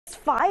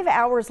5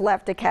 hours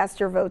left to cast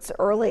your votes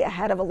early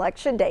ahead of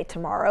Election Day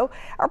tomorrow.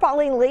 Our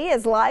Pauline Lee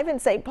is live in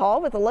St.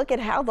 Paul with a look at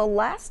how the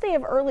last day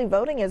of early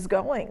voting is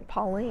going.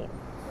 Pauline.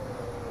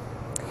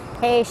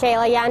 Hey,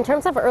 Shayla. Yeah, in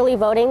terms of early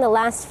voting, the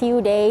last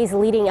few days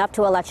leading up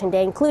to Election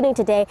Day, including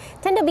today,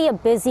 tend to be a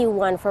busy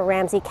one for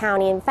Ramsey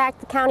County. In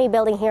fact, the county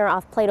building here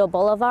off Plato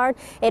Boulevard,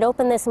 it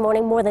opened this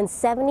morning. More than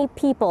 70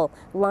 people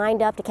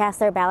lined up to cast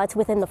their ballots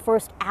within the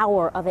first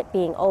hour of it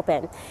being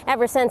open.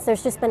 Ever since,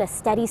 there's just been a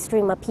steady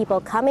stream of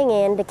people coming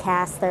in to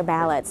cast their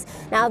ballots.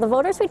 Now, the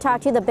voters we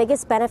talked to, the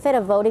biggest benefit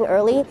of voting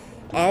early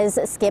is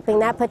skipping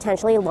that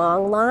potentially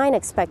long line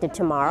expected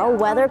tomorrow.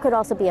 Weather could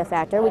also be a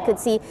factor. We could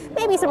see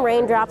maybe some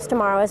raindrops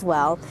tomorrow as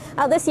well.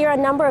 This year, a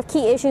number of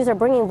key issues are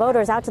bringing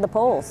voters out to the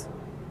polls.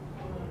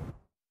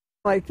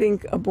 I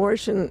think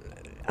abortion,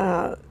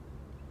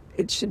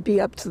 it should be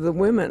up to the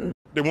women.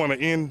 They want to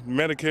end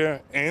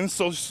Medicare and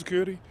Social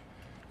Security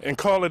and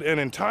call it an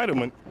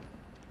entitlement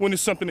when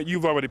it's something that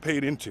you've already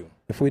paid into.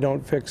 If we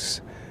don't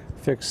fix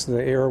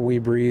the air we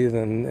breathe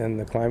and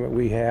the climate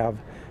we have,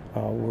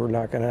 we're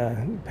not going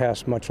to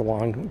pass much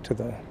along to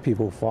the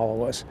people who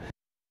follow us.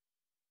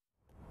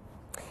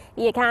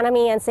 The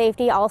economy and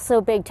safety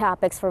also big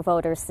topics for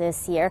voters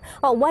this year.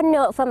 Well, one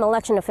note from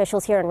election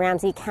officials here in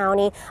Ramsey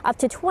County, up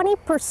to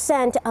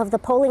 20% of the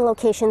polling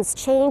locations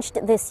changed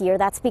this year.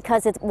 That's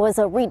because it was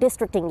a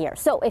redistricting year.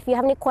 So if you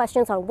have any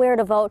questions on where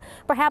to vote,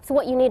 perhaps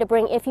what you need to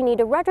bring if you need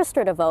to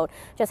register to vote,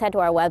 just head to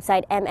our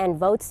website,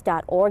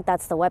 mnvotes.org.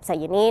 That's the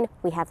website you need.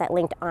 We have that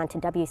linked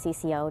onto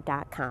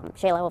WCCO.com.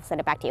 Shayla, we'll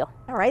send it back to you.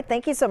 All right.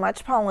 Thank you so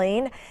much,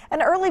 Pauline.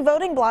 An early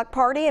voting block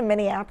party in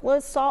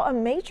Minneapolis saw a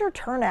major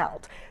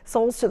turnout.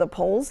 Souls to the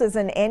Polls is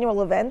an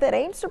annual event that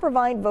aims to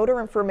provide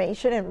voter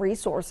information and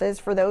resources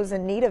for those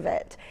in need of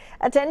it.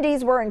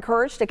 Attendees were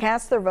encouraged to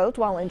cast their vote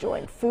while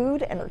enjoying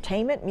food,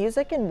 entertainment,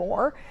 music, and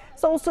more.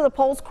 Souls to the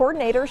Polls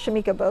coordinator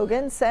Shamika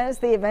Bogan says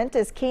the event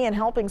is key in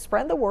helping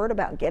spread the word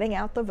about getting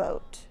out the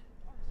vote.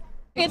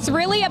 It's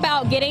really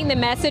about getting the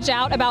message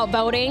out about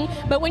voting,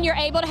 but when you're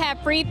able to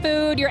have free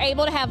food, you're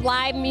able to have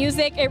live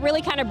music, it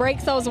really kind of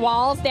breaks those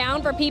walls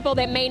down for people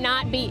that may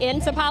not be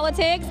into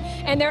politics,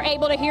 and they're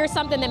able to hear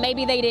something that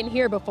maybe they didn't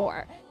hear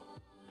before.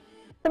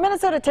 The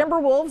Minnesota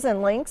Timberwolves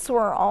and Lynx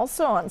were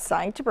also on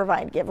site to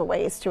provide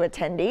giveaways to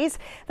attendees.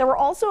 There were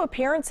also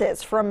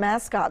appearances from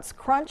mascots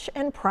Crunch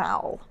and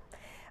Prowl.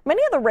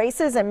 Many of the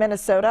races in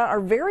Minnesota are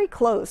very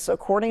close,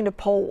 according to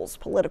polls.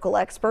 Political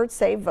experts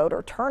say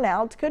voter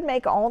turnout could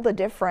make all the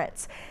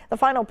difference. The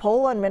final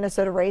poll on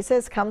Minnesota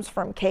races comes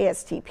from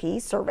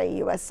KSTP Survey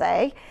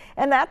USA.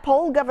 In that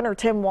poll, Governor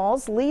Tim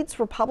Walz leads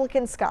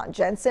Republican Scott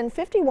Jensen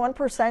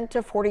 51%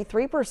 to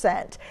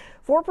 43%.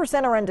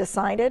 4% are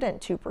undecided and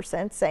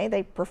 2% say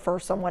they prefer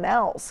someone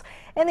else.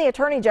 In the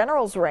Attorney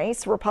General's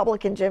race,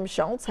 Republican Jim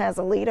Schultz has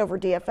a lead over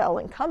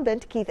DFL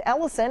incumbent Keith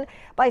Ellison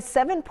by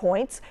 7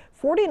 points,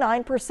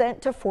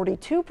 49% to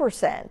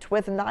 42%,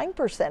 with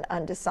 9%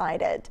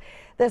 undecided.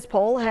 This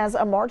poll has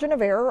a margin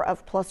of error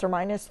of plus or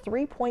minus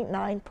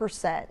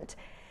 3.9%.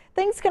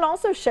 Things can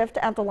also shift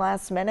at the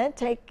last minute.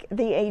 Take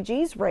the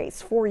AG's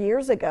race 4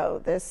 years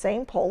ago. This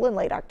same poll in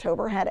late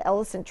October had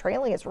Ellison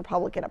trailing his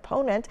Republican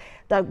opponent,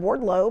 Doug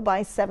Wardlow,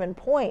 by 7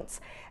 points.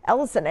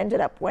 Ellison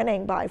ended up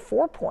winning by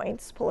 4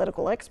 points.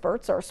 Political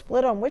experts are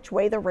split on which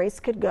way the race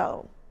could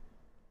go.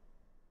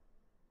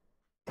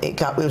 It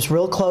was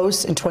real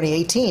close in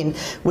 2018,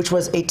 which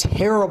was a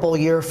terrible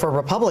year for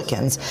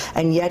Republicans,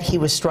 and yet he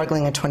was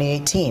struggling in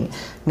 2018.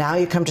 Now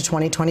you come to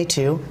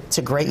 2022, it's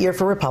a great year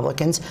for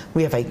Republicans.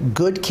 We have a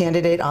good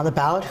candidate on the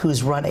ballot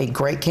who's run a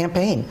great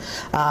campaign.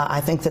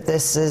 I think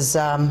this is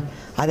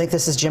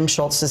Jim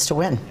Schultz's to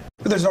win.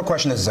 There's no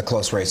question this is a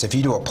close race. If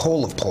you do a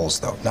poll of polls,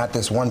 though, not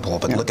this one poll,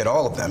 but look at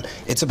all of them,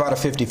 it's about a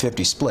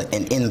 50-50 split.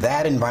 And in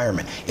that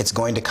environment, it's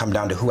going to come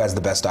down to who has the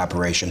best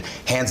operation.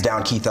 Hands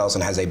down, Keith Ellison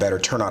has a better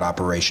turnout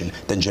operation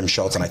than Jim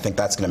Schultz, and I think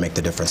that's going to make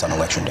the difference on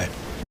Election Day.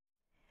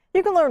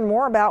 You can learn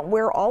more about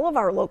where all of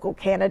our local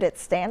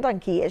candidates stand on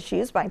key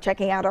issues by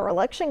checking out our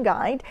election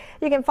guide.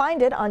 You can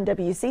find it on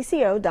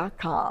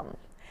WCCO.com.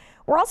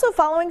 We're also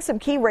following some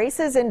key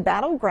races in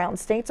battleground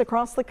states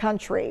across the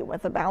country.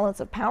 With the balance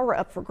of power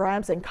up for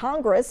grabs in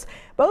Congress,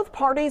 both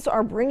parties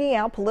are bringing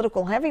out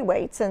political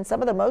heavyweights in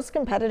some of the most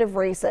competitive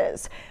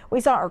races.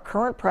 We saw our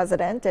current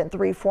president and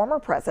 3 former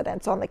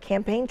presidents on the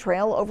campaign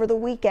trail over the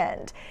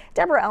weekend.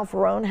 Deborah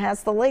Alfarone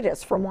has the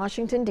latest from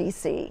Washington,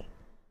 D.C.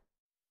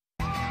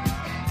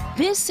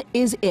 This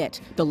is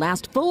it, the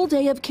last full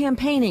day of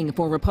campaigning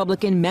for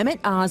Republican Mehmet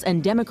Oz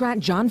and Democrat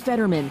John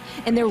Fetterman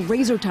in their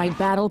razor-tight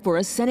battle for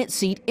a Senate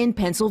seat in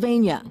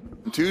Pennsylvania.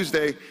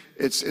 Tuesday,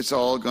 it's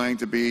all going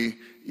to be,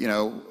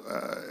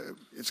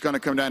 it's going to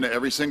come down to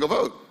every single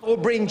vote. We'll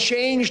bring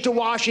change to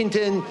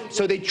Washington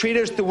so they treat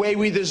us the way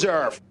we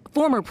deserve.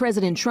 Former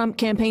President Trump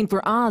campaigned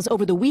for Oz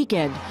over the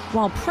weekend,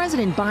 while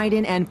President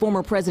Biden and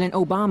former President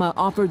Obama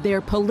offered their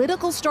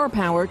political star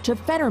power to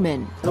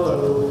Fetterman.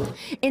 Hello.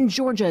 In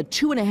Georgia,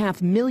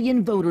 2.5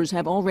 million voters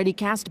have already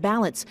cast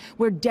ballots,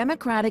 where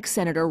Democratic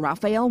Senator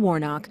Raphael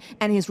Warnock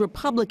and his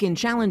Republican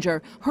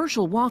challenger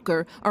Herschel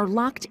Walker are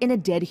locked in a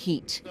dead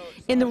heat.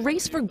 In the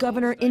race for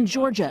governor in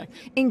Georgia,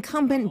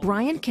 incumbent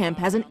Brian Kemp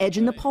has an edge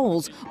in the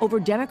polls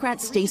over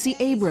Democrat Stacey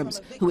Abrams,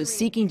 who is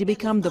seeking to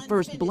become the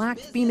first black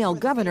female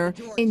governor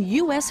in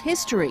U.S.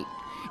 history.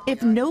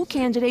 If no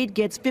candidate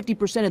gets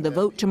 50% of the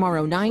vote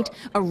tomorrow night,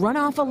 a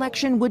runoff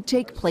election would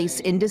take place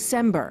in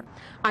December.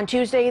 On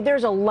Tuesday,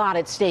 there's a lot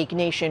at stake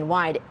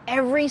nationwide.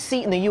 Every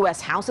seat in the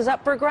U.S. House is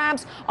up for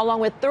grabs, along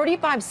with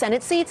 35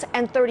 Senate seats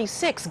and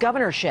 36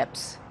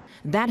 governorships.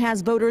 That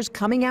has voters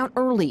coming out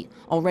early.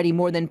 Already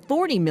more than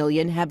 40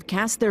 million have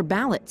cast their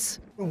ballots.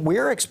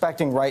 We're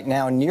expecting right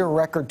now near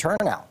record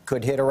turnout,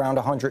 could hit around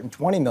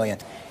 120 million.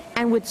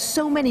 And with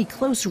so many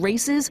close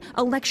races,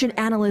 election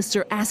analysts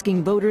are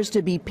asking voters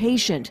to be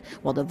patient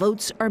while the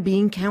votes are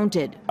being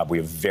counted. We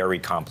have very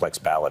complex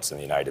ballots in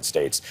the United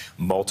States,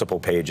 multiple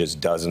pages,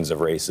 dozens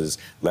of races.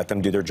 Let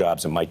them do their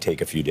jobs. It might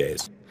take a few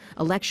days.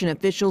 Election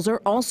officials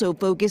are also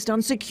focused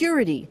on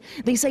security.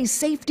 They say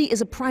safety is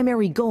a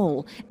primary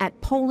goal at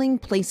polling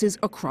places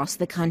across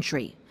the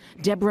country.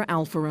 Deborah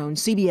Alfarone,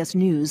 CBS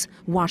News,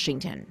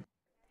 Washington.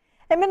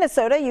 In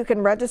Minnesota, you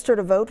can register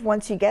to vote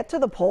once you get to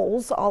the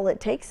polls. All it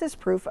takes is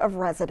proof of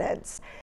residence.